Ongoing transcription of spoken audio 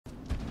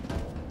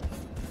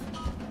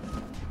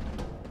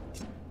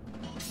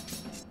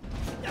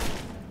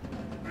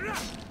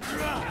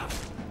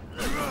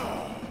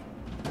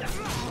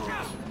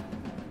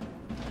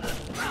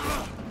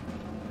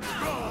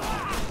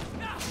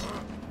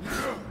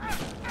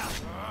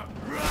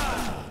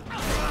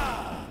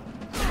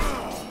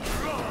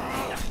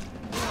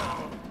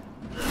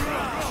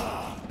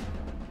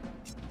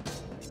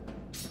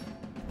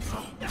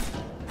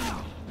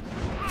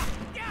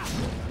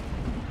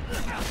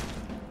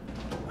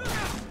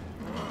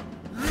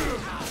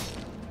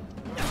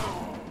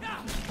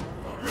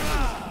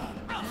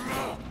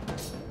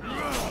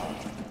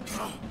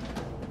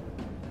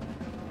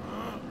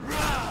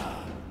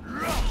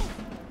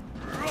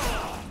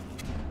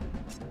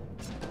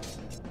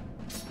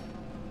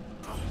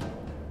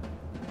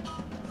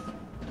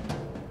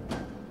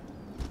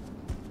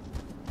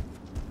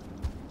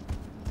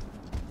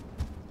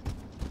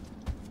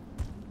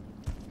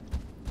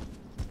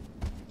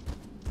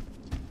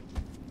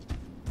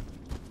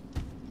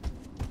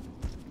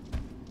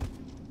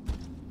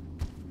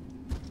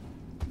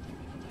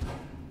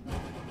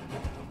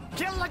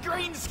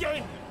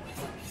greenskin!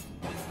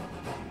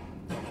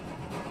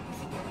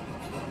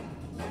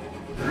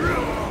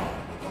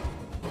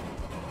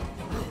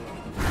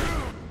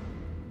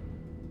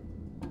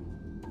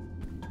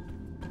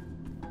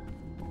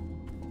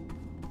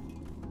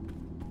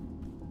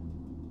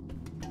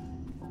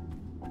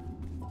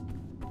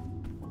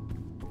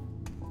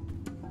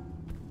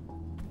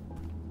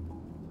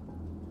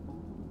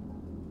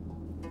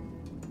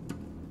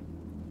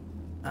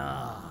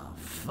 Ah,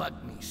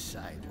 fuck me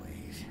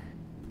sideways.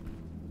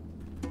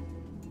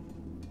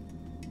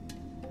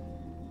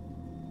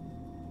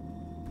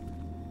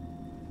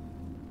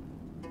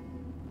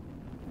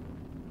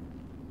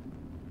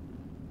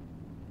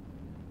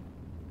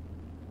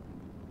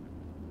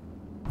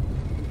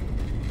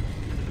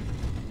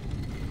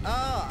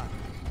 Ah,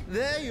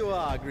 there you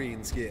are,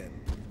 Greenskin.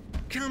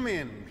 Come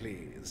in,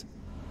 please.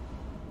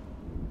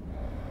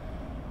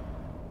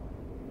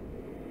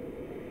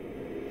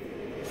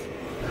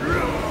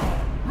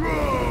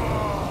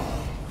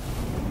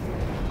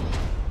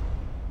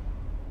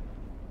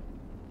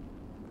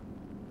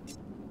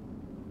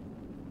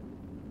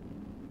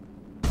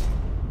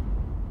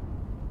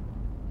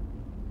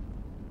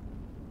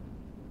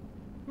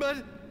 But,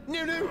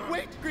 no,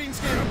 wait,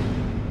 Greenskin!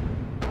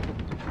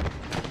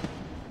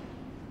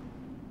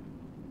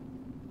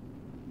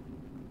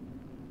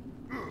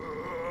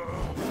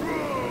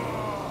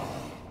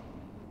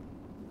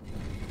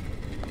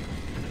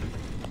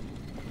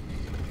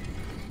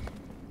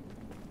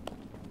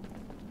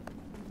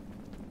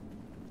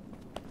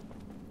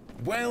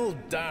 Well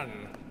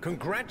done.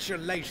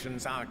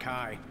 Congratulations,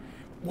 Arkai.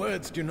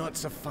 Words do not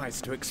suffice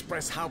to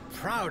express how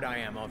proud I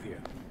am of you.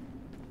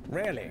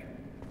 Really.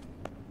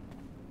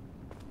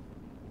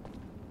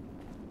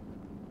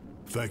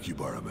 Thank you,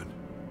 Barman.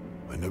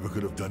 I never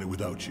could have done it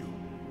without you.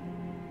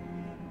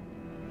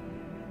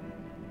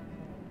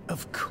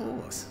 Of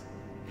course.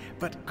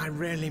 But I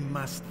really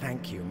must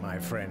thank you, my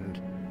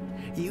friend.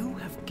 You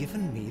have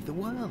given me the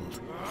world.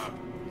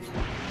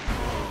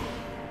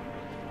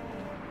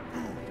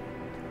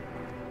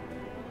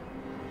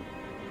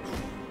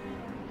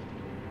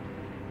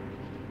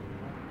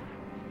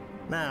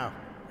 Now,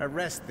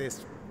 arrest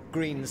this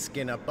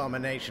greenskin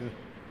abomination.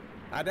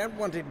 I don't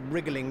want it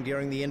wriggling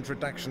during the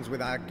introductions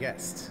with our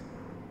guests.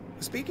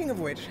 Speaking of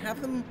which,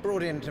 have them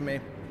brought in to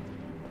me.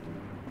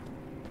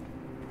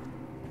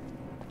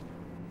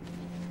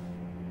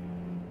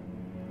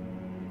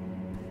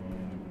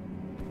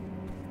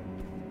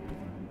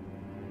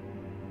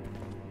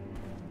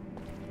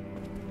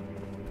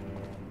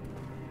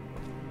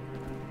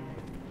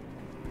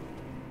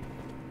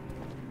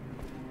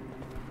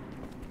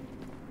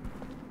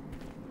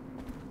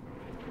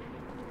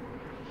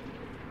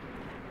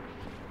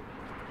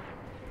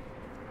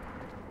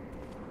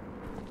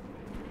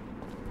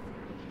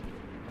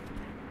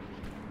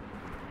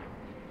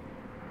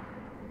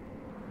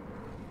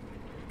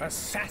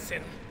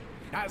 Assassin,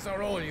 as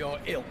are all your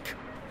ilk.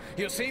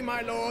 You see,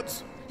 my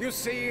lords? You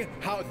see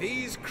how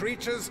these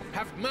creatures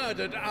have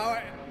murdered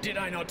our... Did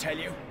I not tell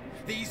you?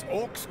 These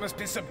orcs must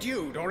be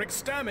subdued or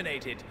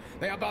exterminated.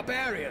 They are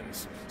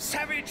barbarians,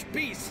 savage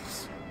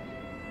beasts.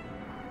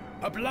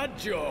 A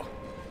bloodjaw.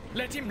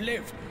 Let him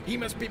live. He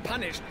must be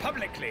punished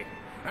publicly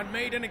and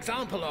made an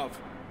example of.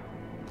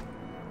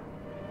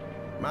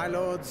 My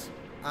lords,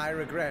 I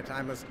regret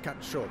I must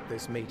cut short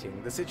this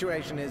meeting. The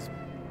situation is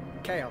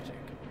chaotic.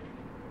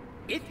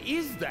 It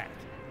is that.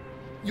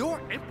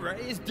 Your emperor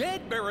is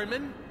dead,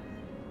 Berryman.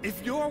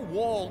 If your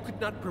wall could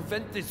not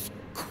prevent this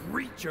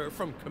creature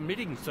from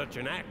committing such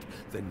an act,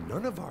 then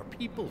none of our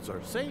peoples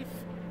are safe.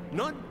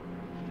 None.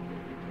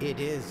 It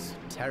is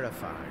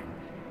terrifying.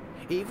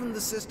 Even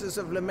the Sisters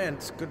of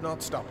Lament could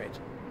not stop it.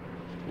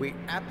 We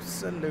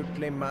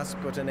absolutely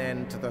must put an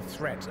end to the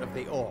threat of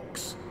the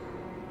orcs.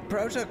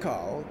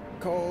 Protocol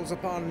calls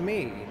upon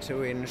me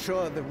to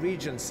ensure the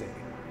regency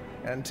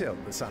until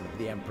the son of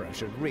the Emperor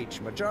should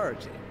reach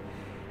majority.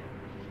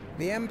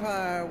 The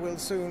Empire will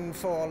soon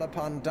fall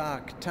upon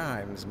dark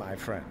times, my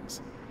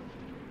friends.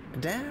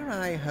 Dare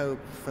I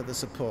hope for the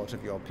support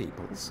of your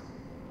peoples?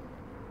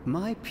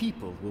 My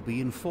people will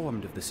be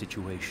informed of the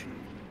situation.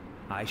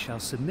 I shall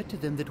submit to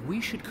them that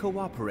we should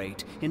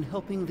cooperate in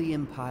helping the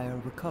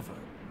Empire recover.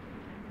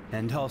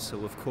 And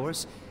also, of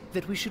course,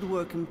 that we should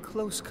work in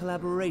close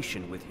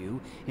collaboration with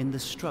you in the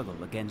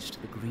struggle against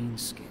the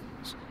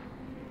Greenskins.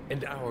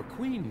 And our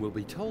queen will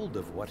be told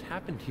of what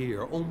happened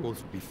here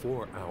almost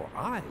before our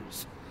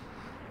eyes.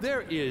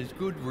 There is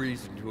good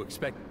reason to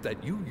expect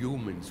that you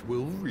humans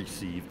will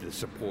receive the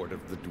support of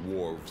the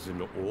dwarves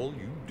in all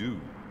you do.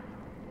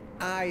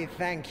 I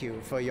thank you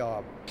for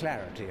your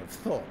clarity of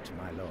thought,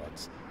 my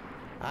lords.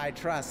 I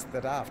trust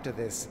that after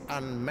this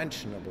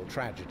unmentionable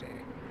tragedy,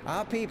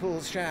 our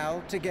peoples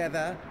shall,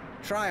 together,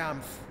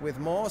 triumph with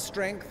more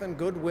strength and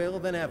goodwill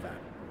than ever.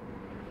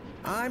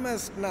 I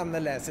must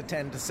nonetheless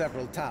attend to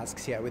several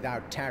tasks here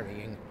without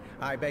tarrying.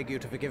 I beg you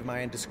to forgive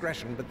my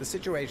indiscretion, but the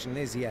situation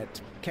is yet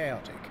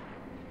chaotic.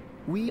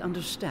 We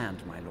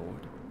understand, my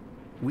lord.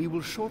 We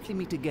will shortly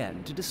meet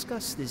again to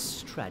discuss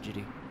this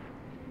tragedy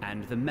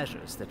and the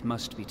measures that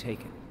must be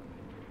taken.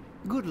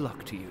 Good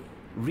luck to you,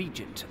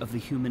 Regent of the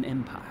Human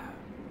Empire.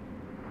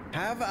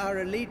 Have our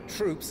elite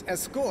troops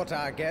escort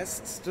our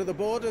guests to the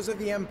borders of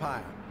the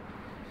Empire.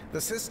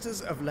 The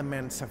Sisters of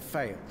Laments have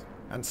failed,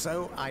 and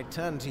so I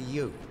turn to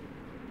you.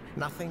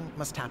 Nothing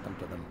must happen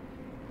to them.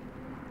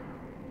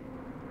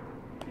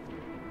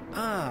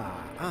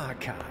 Ah,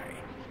 Arkai.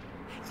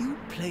 You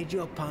played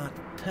your part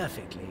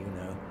perfectly, you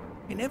know.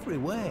 In every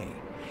way.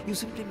 You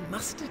simply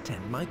must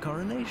attend my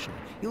coronation.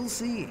 You'll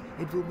see,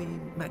 it will be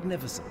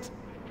magnificent.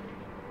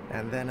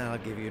 And then I'll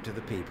give you to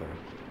the people.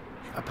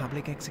 A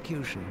public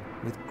execution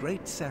with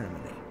great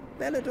ceremony.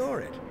 They'll adore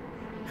it.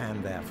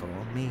 And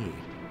therefore, me.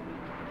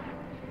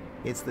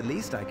 It's the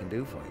least I can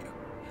do for you,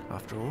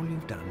 after all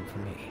you've done for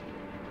me.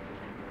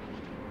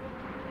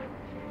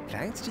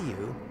 Thanks to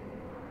you,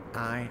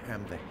 I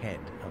am the head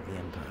of the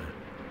Empire.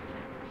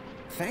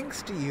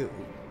 Thanks to you,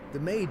 the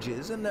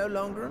mages are no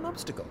longer an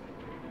obstacle.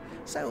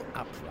 So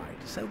upright,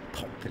 so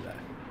popular,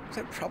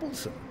 so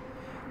troublesome.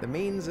 The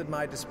means at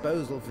my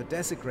disposal for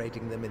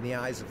desecrating them in the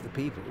eyes of the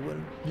people were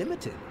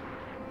limited.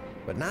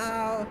 But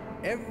now,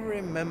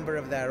 every member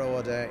of their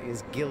order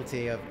is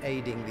guilty of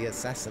aiding the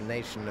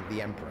assassination of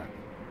the Emperor.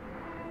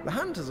 The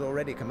hunt has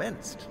already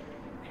commenced.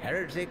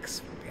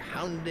 Heretics will be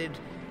hounded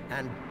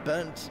and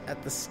burnt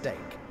at the stake.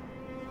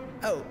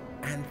 Oh,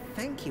 and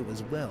thank you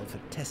as well for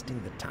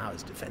testing the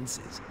tower's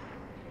defenses.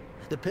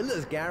 The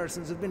Pillar's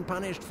garrisons have been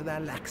punished for their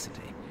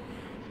laxity,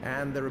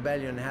 and the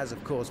rebellion has,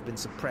 of course, been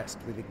suppressed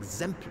with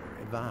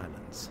exemplary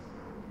violence.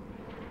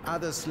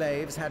 Other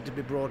slaves had to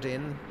be brought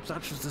in,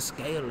 such was the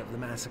scale of the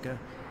massacre.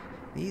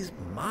 These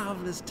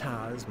marvelous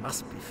towers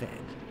must be fed.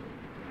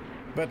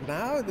 But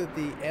now that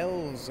the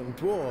elves and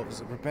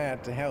dwarves are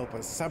prepared to help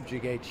us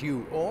subjugate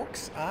you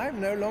orcs, I'm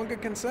no longer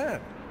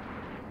concerned.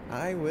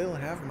 I will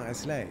have my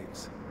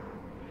slaves.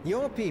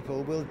 Your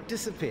people will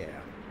disappear,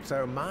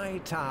 so my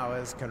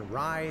towers can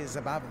rise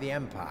above the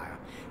Empire,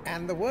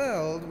 and the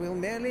world will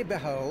merely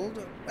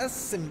behold a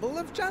symbol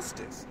of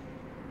justice.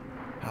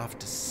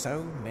 After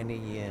so many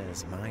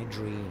years, my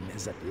dream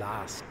is at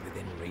last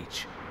within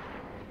reach.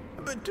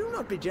 But do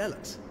not be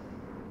jealous.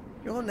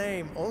 Your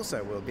name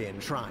also will be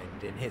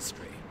enshrined in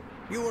history.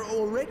 You are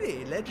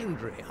already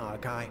legendary,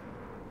 Arkai.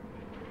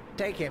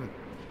 Take him,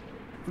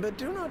 but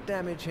do not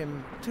damage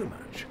him too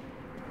much.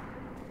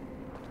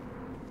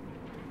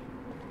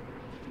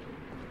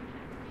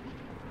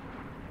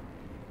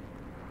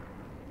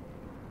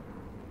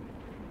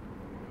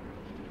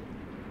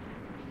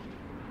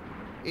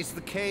 Is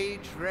the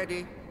cage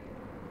ready?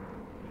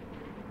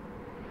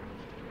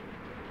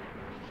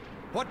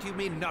 What do you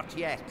mean, not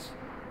yet?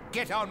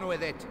 Get on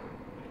with it!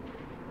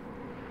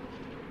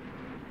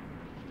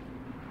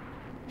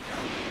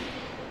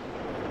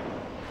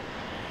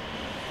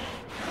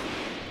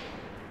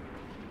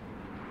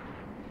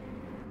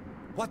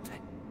 What the?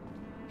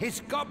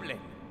 His goblin!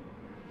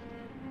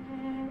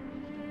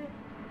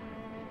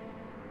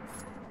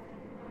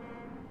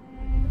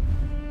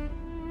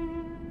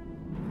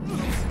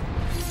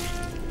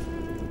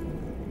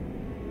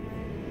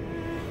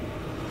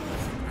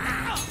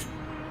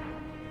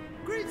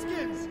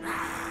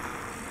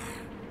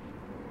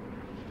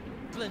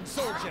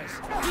 Soldiers,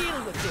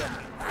 deal with him.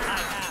 I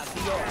have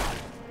the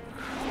order.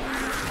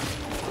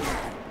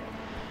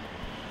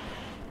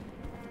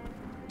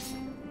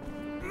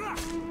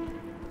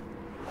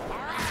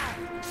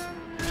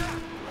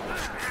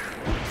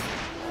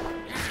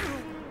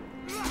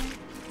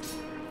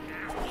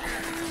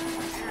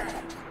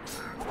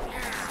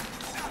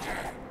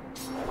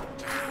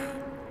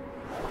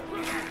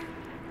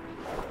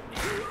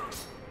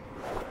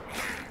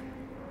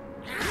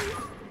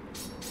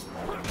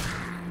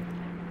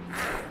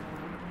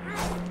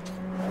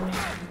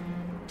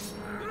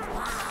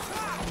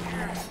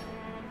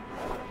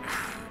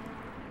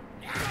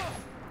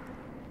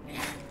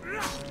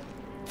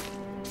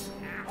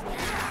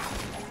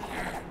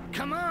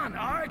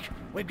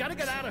 We've got to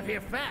get out of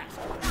here fast.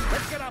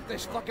 Let's get off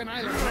this fucking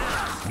island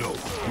now. No,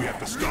 we have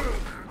to stop him.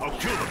 I'll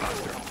kill the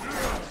bastard.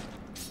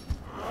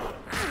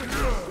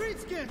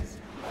 Greenskins!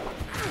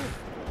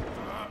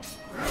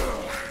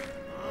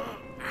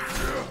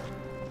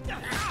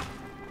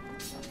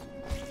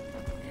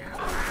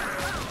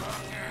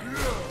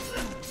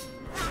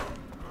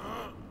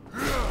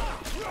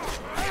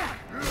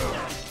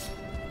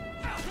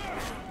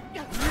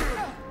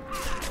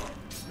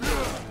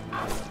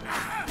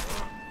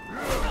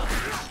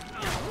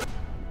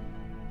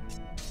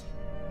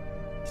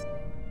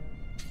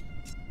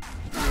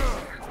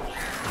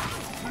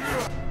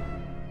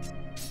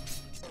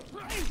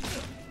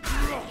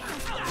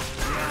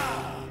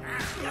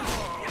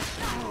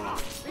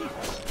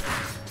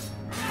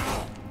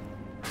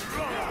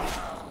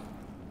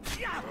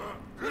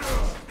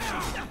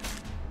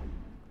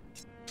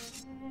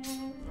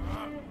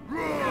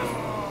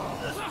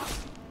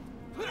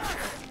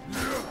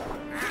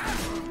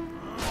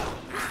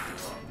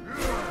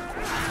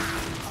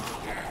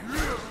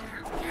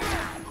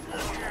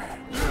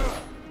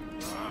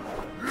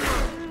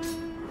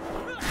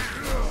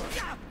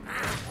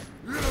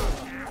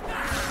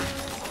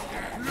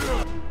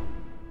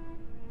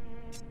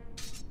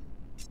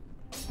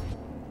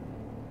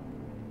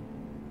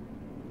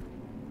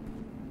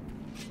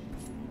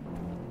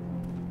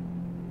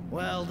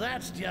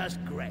 That's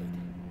just great.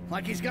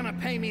 Like he's gonna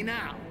pay me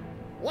now.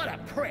 What a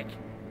prick.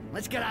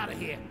 Let's get out of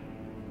here.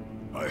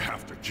 I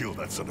have to kill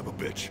that son of a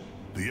bitch.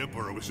 The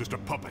Emperor was just a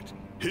puppet.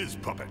 His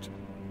puppet.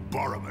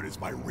 Barrowman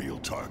is my real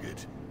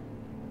target.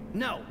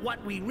 No,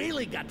 what we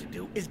really got to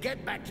do is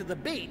get back to the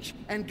beach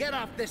and get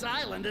off this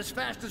island as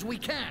fast as we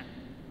can.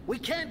 We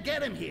can't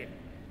get him here.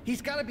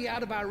 He's gotta be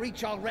out of our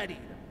reach already,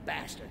 the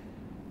bastard.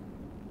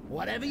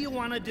 Whatever you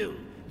want to do,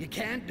 you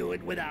can't do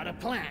it without a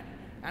plan.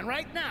 And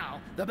right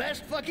now, the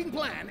best fucking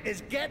plan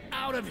is get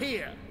out of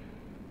here.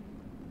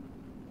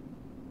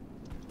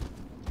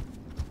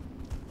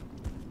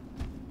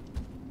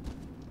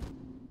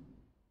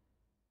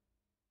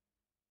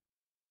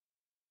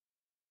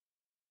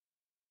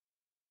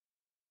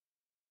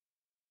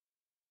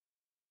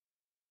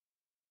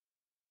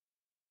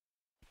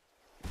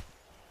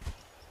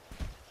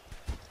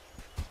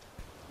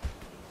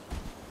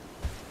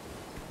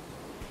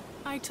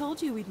 I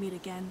told you we'd meet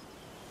again.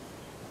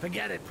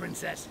 Forget it,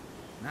 Princess.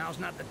 Now's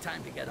not the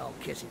time to get all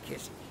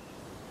kissy-kissy.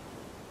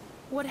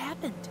 What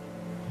happened?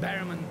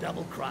 Barrowman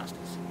double-crossed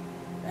us.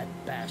 That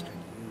bastard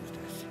used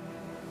us.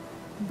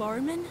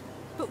 Barrowman?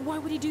 But why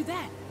would he do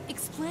that?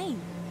 Explain.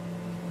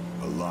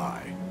 A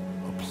lie.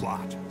 A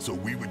plot. So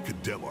we would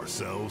condemn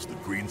ourselves, the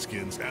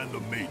Greenskins, and the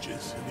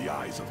mages in the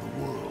eyes of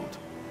the world.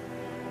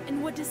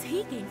 And what does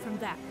he gain from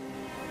that?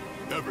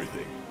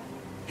 Everything.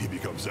 He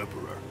becomes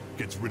Emperor,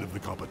 gets rid of the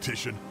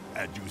competition,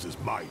 and uses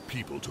my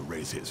people to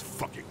raise his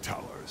fucking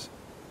towers.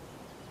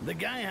 The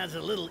guy has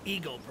a little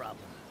ego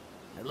problem.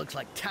 It looks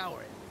like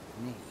towering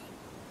to me.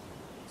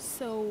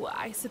 So,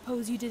 I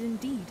suppose you did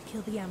indeed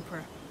kill the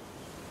Emperor.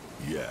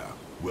 Yeah,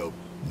 well,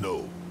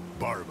 no.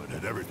 Barrowman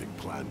had everything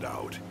planned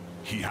out.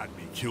 He had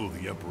me kill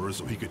the Emperor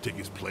so he could take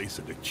his place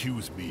and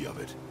accuse me of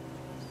it.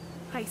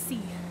 I see.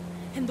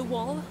 And the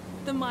wall?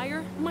 The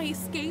mire? My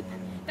escape?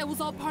 That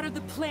was all part of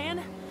the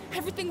plan?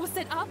 Everything was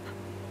set up?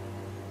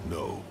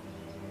 No.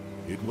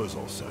 It was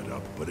all set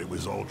up, but it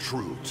was all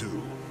true,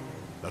 too.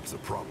 That's the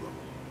problem.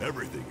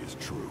 Everything is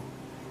true.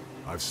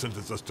 I've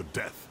sentenced us to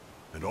death,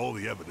 and all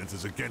the evidence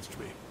is against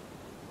me.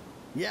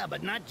 Yeah,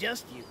 but not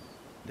just you.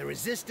 The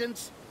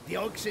Resistance, the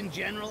Orcs in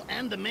general,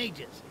 and the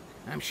mages.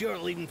 I'm sure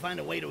he'll even find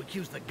a way to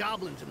accuse the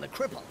goblins and the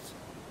cripples.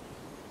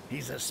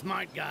 He's a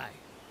smart guy.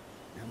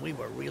 And we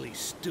were really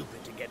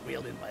stupid to get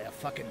reeled in by a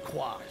fucking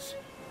quaz.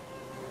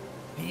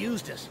 He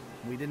used us.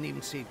 We didn't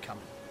even see it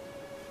coming.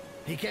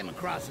 He came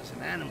across as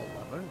an animal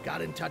lover,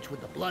 got in touch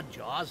with the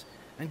Bloodjaws,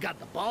 and got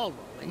the ball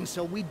rolling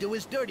so we'd do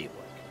his dirty work.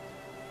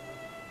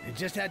 It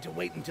just had to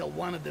wait until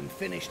one of them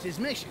finished his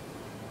mission.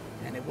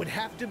 And it would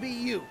have to be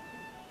you.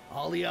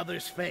 All the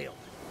others failed.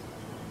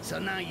 So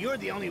now you're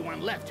the only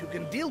one left who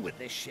can deal with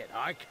this shit,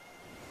 Ark.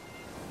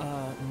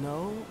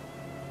 No.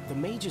 The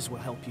mages will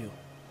help you.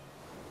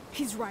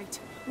 He's right.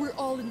 We're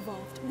all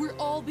involved. We're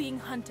all being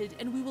hunted,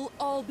 and we will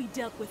all be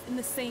dealt with in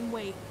the same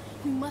way.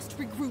 We must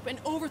regroup and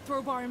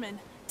overthrow Barrowman.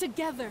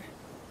 Together.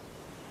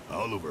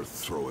 I'll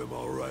overthrow him,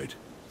 all right.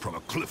 From a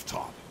cliff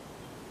top.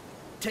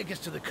 Take us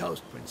to the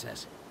coast,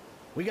 Princess.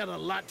 We got a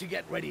lot to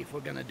get ready if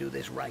we're gonna do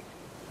this right.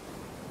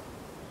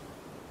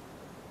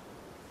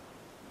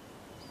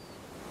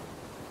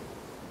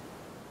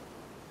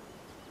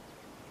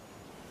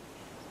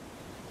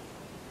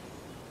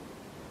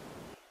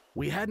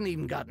 We hadn't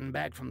even gotten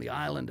back from the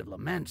Island of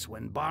Laments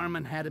when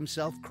Barrowman had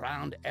himself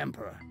crowned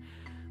Emperor.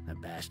 The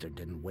bastard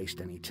didn't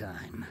waste any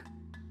time.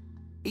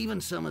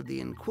 Even some of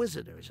the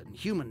Inquisitors and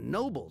human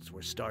nobles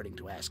were starting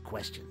to ask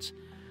questions.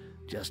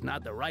 Just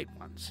not the right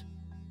ones.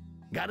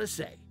 Gotta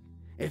say,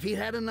 if he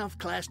had enough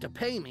class to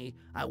pay me,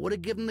 I would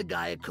have given the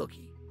guy a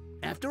cookie.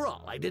 After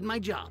all, I did my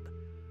job.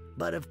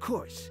 But of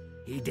course,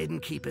 he didn't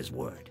keep his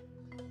word.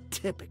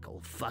 Typical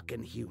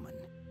fucking human.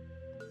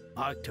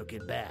 Ark took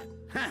it bad.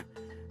 Ha!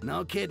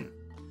 No kidding.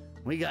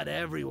 We got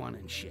everyone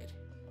in shit.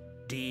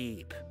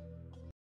 Deep.